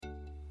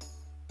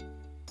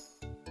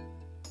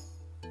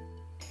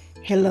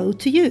Hello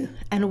to you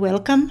and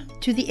welcome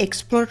to the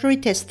Exploratory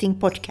Testing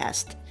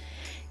podcast.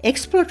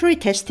 Exploratory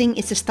testing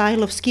is a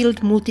style of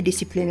skilled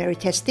multidisciplinary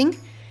testing.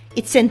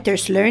 It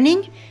centers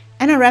learning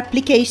and our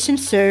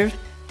applications serve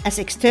as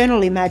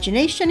external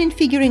imagination in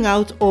figuring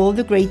out all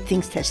the great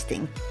things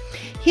testing.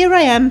 Here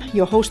I am,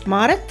 your host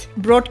Maaret,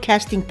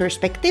 broadcasting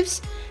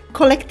perspectives,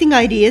 collecting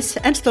ideas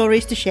and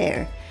stories to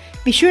share.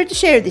 Be sure to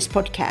share this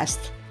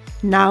podcast.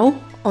 Now,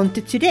 on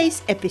to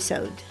today's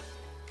episode.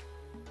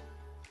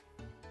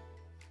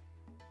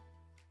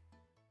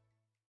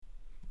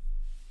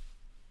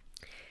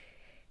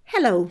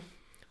 Hello,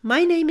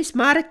 my name is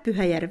Maaret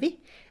Pyhäjärvi,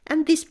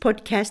 and this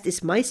podcast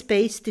is my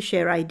space to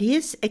share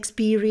ideas,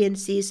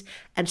 experiences,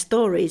 and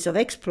stories of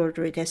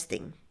exploratory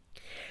testing.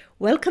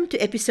 Welcome to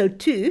episode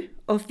 2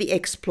 of the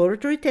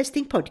Exploratory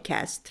Testing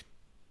podcast.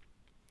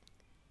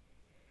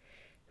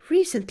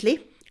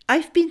 Recently,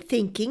 I've been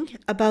thinking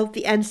about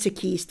the answer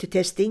keys to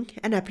testing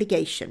an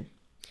application.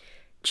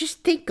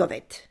 Just think of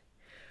it.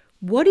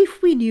 What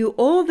if we knew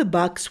all the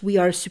bugs we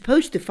are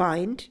supposed to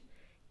find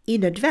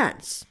in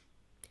advance?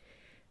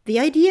 The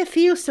idea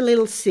feels a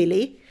little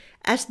silly,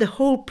 as the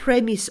whole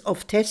premise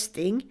of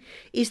testing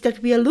is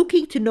that we are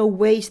looking to know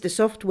ways the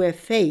software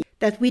failed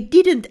that we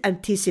didn't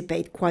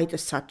anticipate quite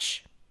as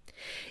such.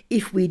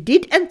 If we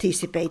did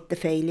anticipate the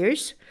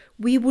failures,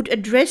 we would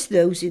address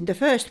those in the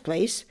first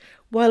place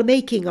while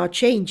making our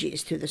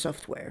changes to the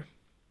software.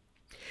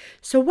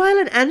 So while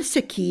an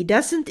answer key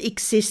doesn't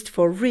exist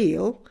for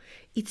real,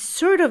 it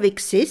sort of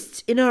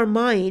exists in our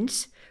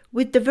minds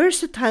with the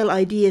versatile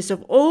ideas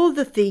of all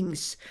the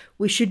things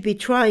we should be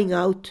trying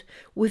out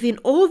within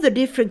all the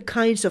different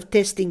kinds of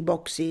testing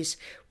boxes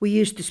we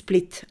use to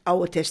split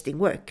our testing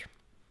work.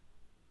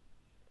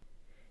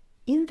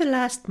 In the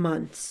last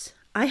months,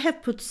 I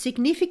have put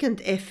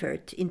significant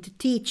effort into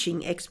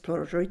teaching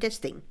exploratory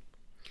testing.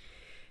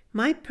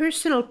 My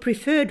personal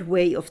preferred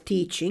way of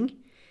teaching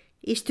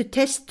is to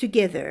test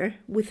together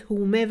with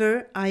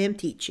whomever I am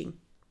teaching.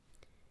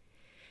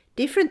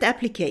 Different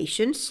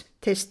applications,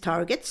 test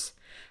targets,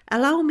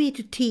 allow me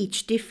to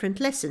teach different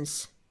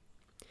lessons.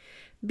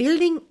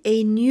 Building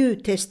a new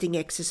testing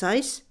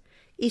exercise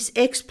is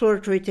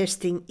exploratory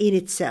testing in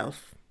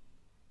itself.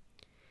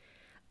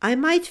 I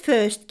might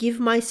first give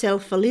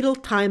myself a little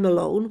time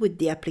alone with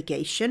the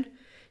application,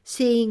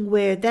 seeing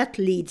where that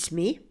leads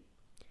me.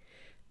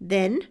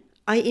 Then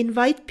I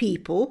invite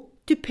people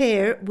to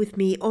pair with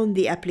me on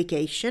the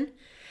application,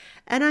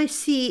 and I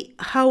see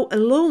how a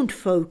lone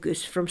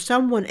focus from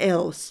someone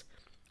else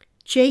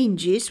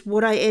changes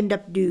what I end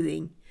up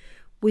doing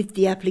with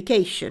the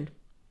application.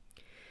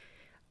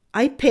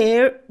 I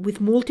pair with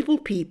multiple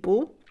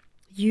people,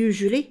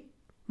 usually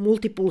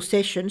multiple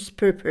sessions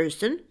per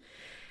person,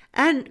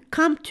 and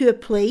come to a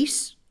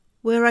place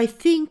where I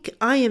think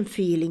I am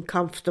feeling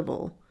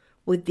comfortable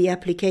with the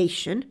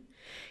application,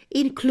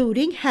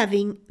 including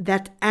having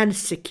that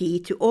answer key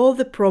to all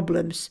the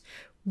problems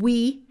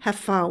we have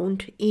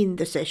found in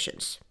the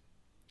sessions.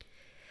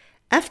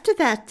 After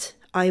that,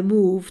 I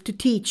move to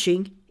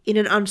teaching in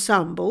an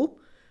ensemble,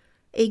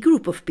 a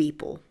group of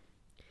people.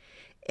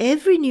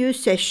 Every new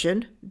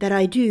session that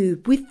I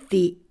do with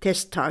the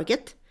test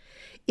target,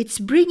 it's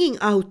bringing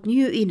out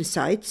new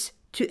insights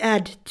to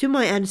add to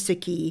my answer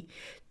key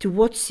to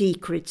what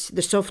secrets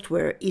the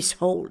software is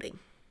holding.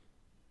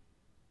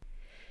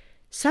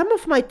 Some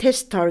of my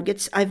test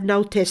targets I've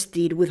now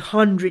tested with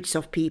hundreds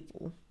of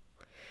people.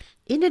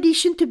 In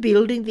addition to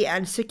building the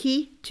answer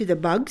key to the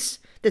bugs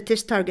the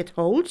test target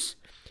holds,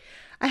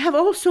 I have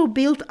also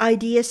built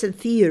ideas and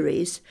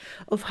theories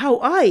of how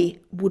I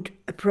would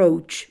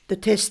approach the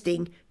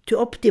testing to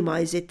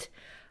optimize it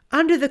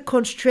under the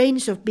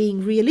constraints of being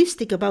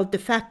realistic about the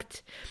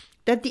fact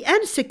that the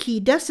answer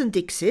key doesn't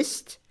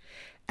exist,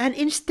 and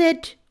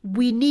instead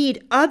we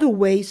need other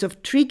ways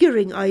of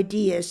triggering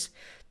ideas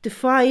to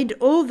find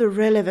all the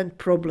relevant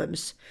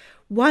problems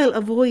while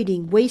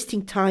avoiding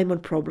wasting time on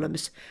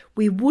problems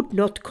we would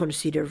not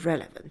consider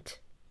relevant.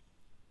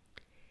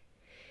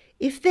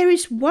 If there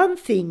is one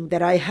thing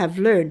that I have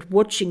learned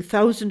watching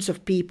thousands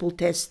of people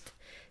test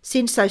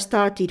since I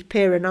started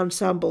pair and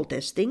ensemble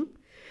testing,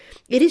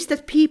 it is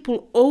that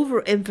people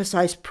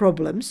overemphasize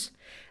problems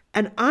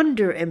and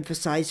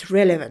underemphasize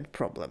relevant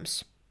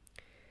problems.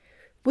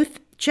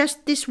 With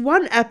just this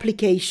one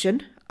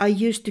application I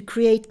used to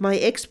create my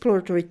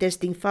exploratory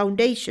testing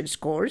foundations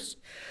course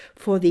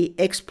for the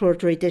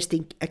Exploratory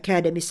Testing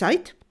Academy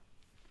site,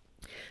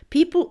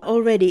 people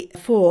already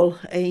fall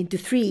into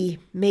 3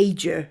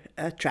 major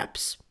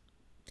traps.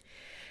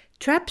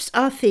 Traps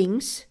are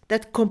things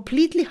that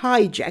completely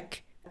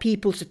hijack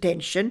people's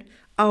attention,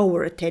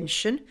 our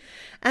attention,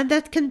 and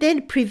that can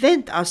then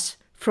prevent us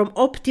from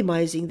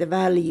optimizing the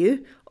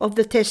value of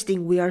the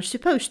testing we are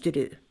supposed to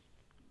do.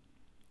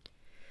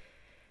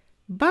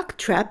 Bug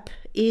trap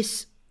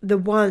is the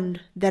one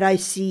that I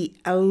see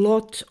a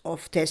lot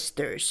of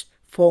testers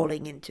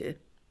falling into.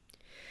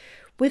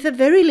 With a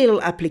very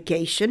little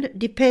application,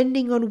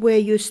 depending on where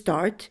you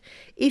start,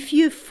 if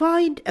you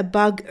find a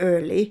bug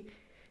early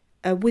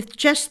with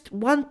just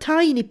one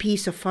tiny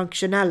piece of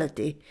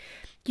functionality,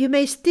 you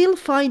may still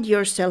find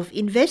yourself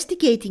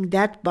investigating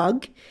that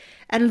bug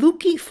and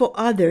looking for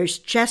others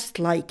just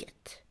like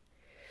it.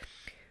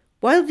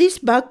 While this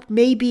bug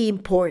may be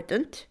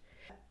important,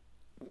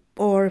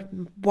 or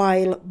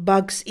while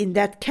bugs in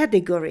that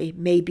category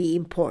may be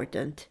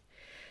important,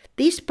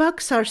 these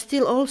bugs are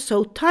still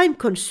also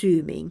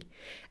time-consuming,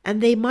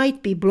 and they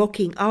might be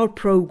blocking our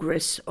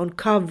progress on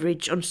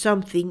coverage on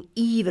something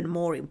even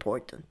more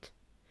important.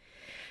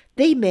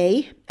 They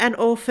may, and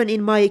often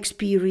in my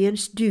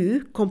experience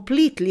do,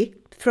 completely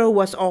throw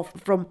us off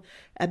from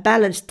a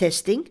balanced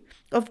testing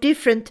of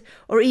different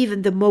or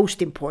even the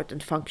most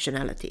important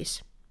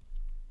functionalities.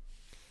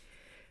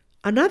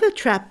 Another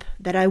trap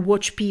that I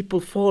watch people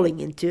falling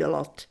into a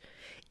lot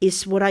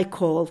is what I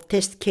call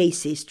test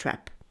cases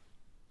trap.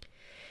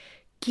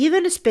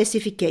 Given a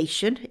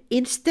specification,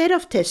 instead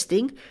of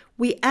testing,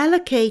 we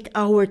allocate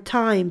our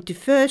time to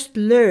first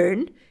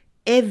learn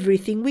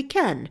everything we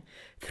can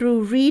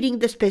through reading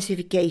the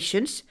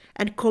specifications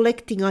and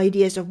collecting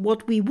ideas of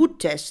what we would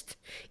test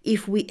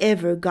if we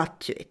ever got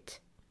to it.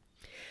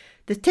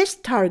 The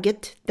test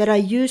target that I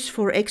use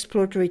for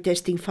exploratory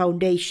testing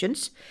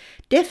foundations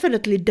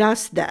definitely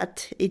does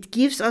that. It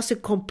gives us a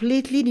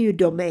completely new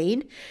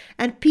domain,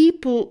 and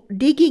people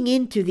digging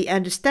into the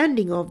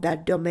understanding of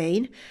that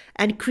domain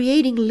and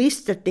creating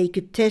lists that they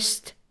could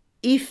test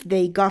if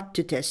they got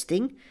to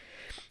testing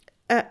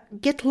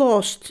get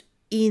lost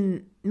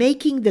in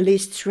making the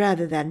lists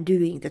rather than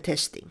doing the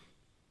testing.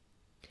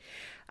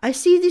 I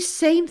see this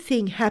same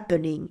thing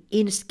happening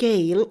in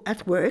Scale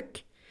at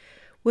work,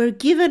 where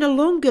given a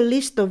longer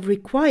list of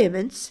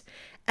requirements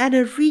and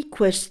a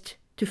request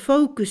to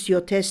focus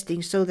your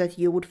testing so that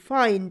you would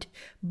find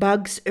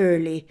bugs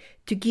early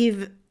to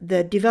give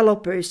the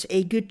developers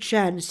a good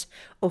chance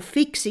of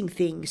fixing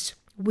things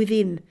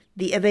within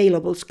the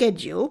available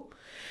schedule,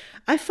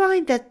 I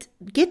find that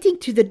getting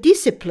to the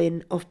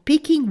discipline of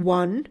picking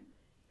one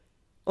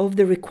of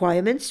the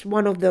requirements,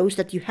 one of those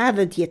that you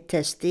haven't yet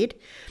tested,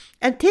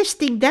 and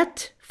testing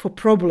that for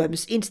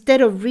problems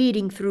instead of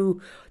reading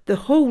through the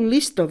whole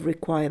list of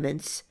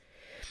requirements,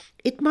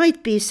 it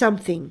might be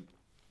something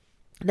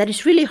that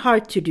is really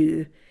hard to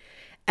do,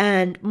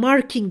 and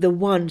marking the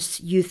ones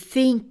you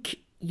think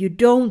you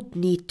don't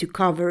need to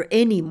cover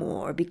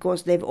anymore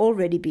because they've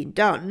already been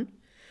done,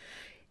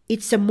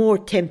 it's a more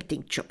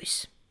tempting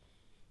choice.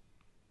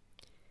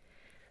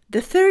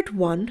 The third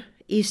one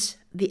is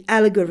the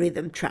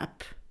algorithm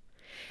trap.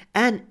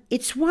 And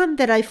it's one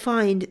that I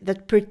find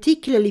that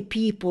particularly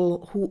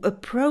people who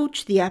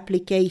approach the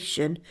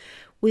application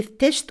with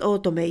test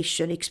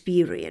automation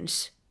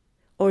experience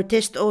or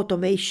test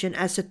automation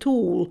as a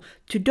tool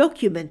to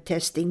document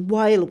testing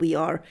while we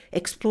are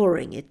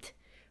exploring it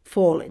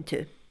fall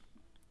into.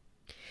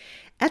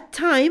 At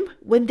time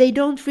when they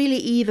don't really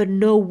even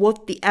know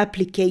what the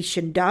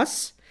application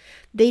does,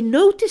 they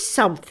notice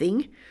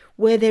something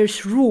where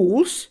there's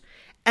rules,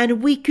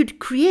 and we could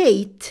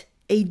create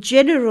a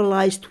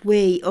generalized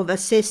way of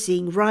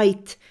assessing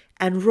right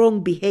and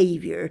wrong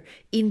behavior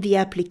in the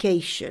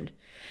application,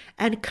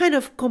 and kind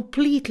of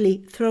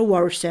completely throw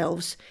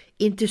ourselves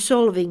into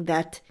solving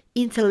that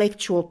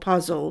intellectual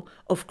puzzle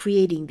of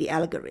creating the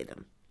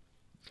algorithm.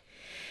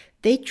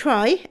 They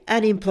try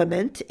and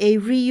implement a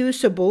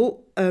reusable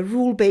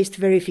rule-based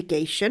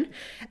verification,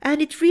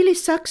 and it really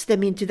sucks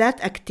them into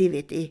that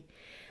activity,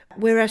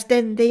 whereas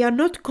then they are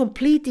not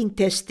completing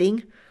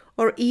testing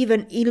or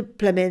even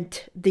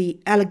implement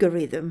the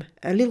algorithm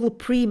a little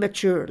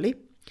prematurely,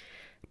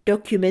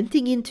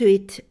 documenting into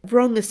it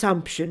wrong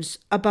assumptions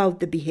about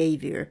the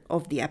behavior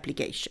of the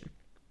application.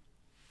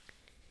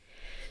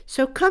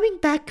 So coming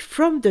back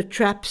from the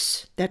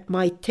traps that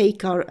might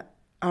take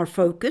our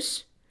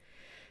focus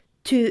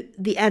to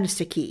the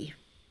answer key.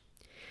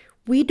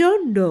 We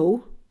don't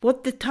know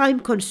what the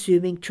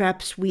time-consuming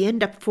traps we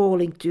end up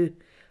falling to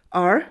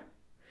are,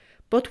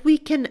 but we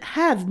can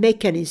have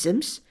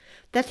mechanisms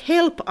that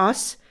help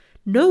us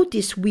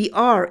notice we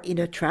are in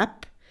a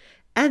trap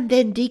and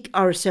then dig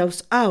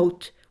ourselves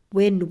out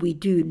when we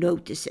do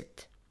notice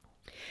it.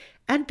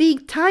 And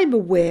being time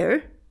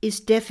aware is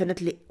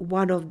definitely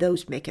one of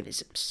those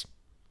mechanisms.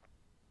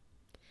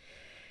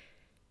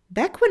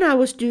 Back when I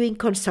was doing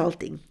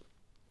consulting,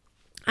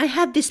 I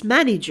had this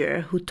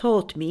manager who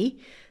taught me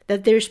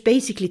that there's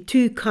basically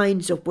two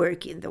kinds of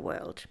work in the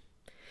world.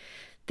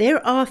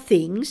 There are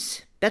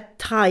things that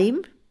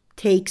time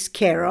takes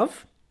care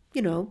of,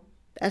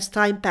 as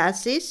time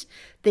passes,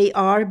 they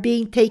are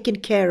being taken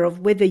care of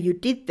whether you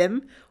did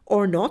them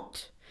or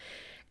not.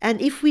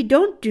 And if we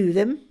don't do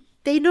them,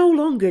 they no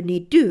longer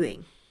need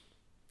doing.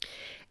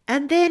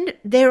 And then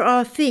there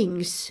are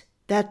things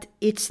that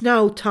it's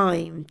now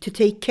time to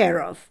take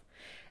care of,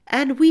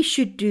 and we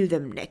should do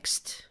them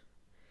next.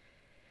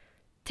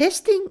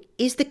 Testing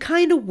is the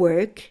kind of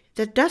work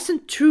that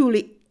doesn't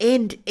truly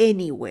end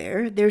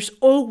anywhere. There's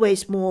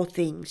always more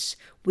things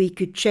we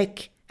could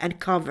check and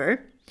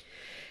cover.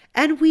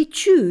 And we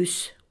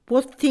choose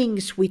what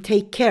things we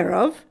take care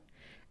of,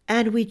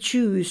 and we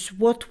choose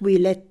what we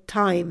let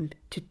time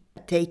to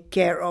take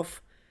care of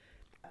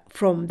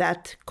from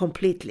that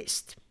complete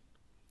list.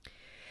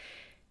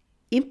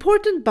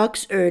 Important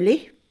bugs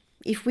early,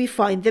 if we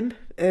find them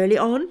early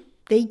on,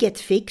 they get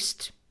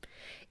fixed.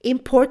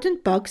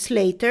 Important bugs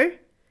later,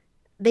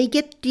 they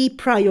get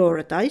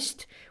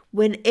deprioritized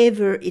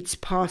whenever it's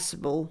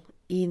possible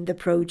in the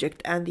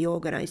project and the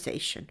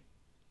organization.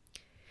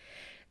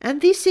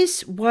 And this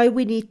is why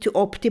we need to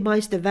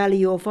optimize the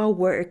value of our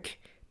work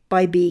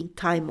by being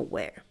time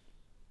aware.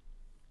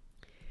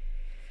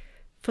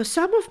 For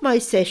some of my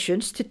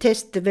sessions to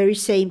test the very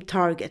same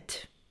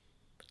target,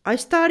 I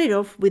started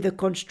off with a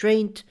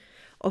constraint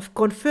of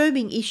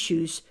confirming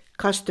issues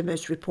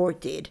customers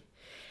reported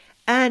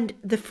and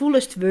the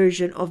fullest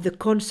version of the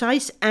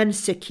concise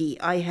answer key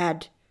I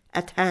had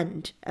at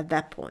hand at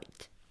that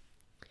point.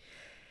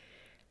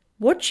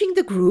 Watching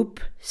the group,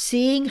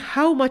 seeing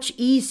how much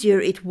easier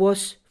it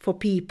was for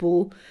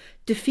people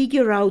to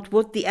figure out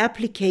what the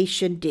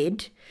application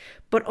did,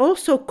 but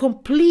also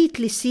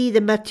completely see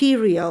the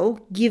material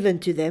given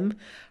to them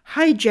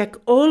hijack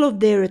all of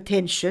their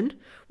attention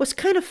was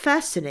kind of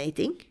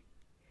fascinating.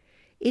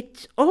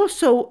 It's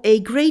also a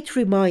great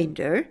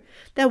reminder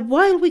that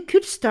while we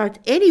could start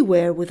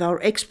anywhere with our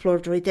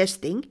exploratory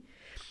testing,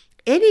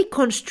 any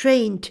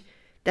constraint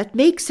that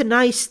makes a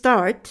nice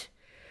start,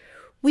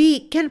 we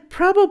can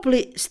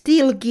probably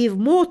still give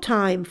more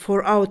time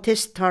for our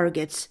test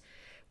targets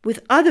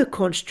with other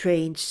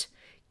constraints,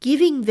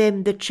 giving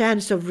them the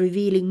chance of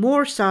revealing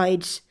more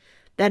sides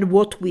than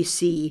what we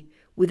see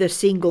with a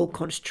single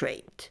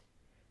constraint.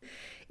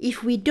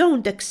 If we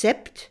don't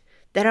accept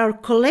that our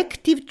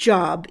collective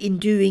job in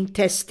doing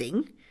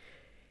testing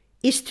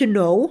is to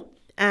know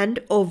and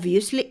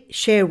obviously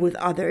share with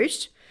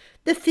others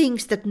the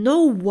things that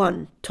no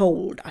one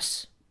told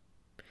us.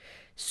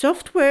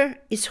 Software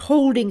is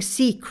holding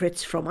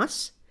secrets from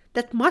us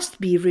that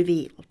must be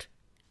revealed,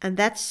 and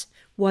that's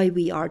why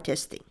we are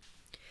testing.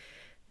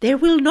 There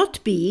will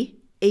not be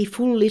a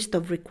full list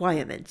of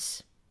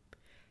requirements.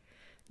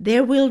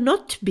 There will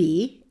not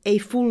be a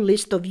full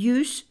list of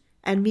use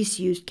and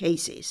misuse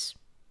cases.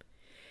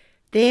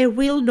 There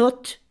will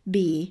not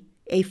be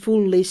a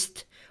full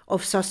list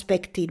of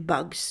suspected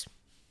bugs.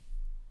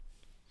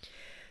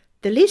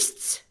 The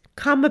lists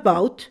come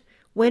about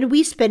when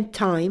we spend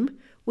time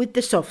with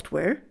the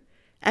software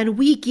and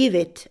we give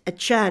it a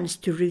chance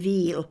to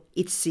reveal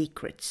its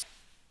secrets.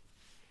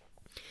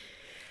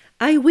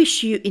 I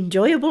wish you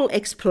enjoyable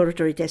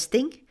exploratory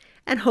testing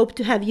and hope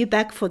to have you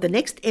back for the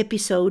next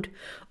episode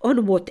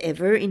on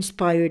whatever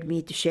inspired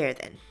me to share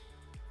then.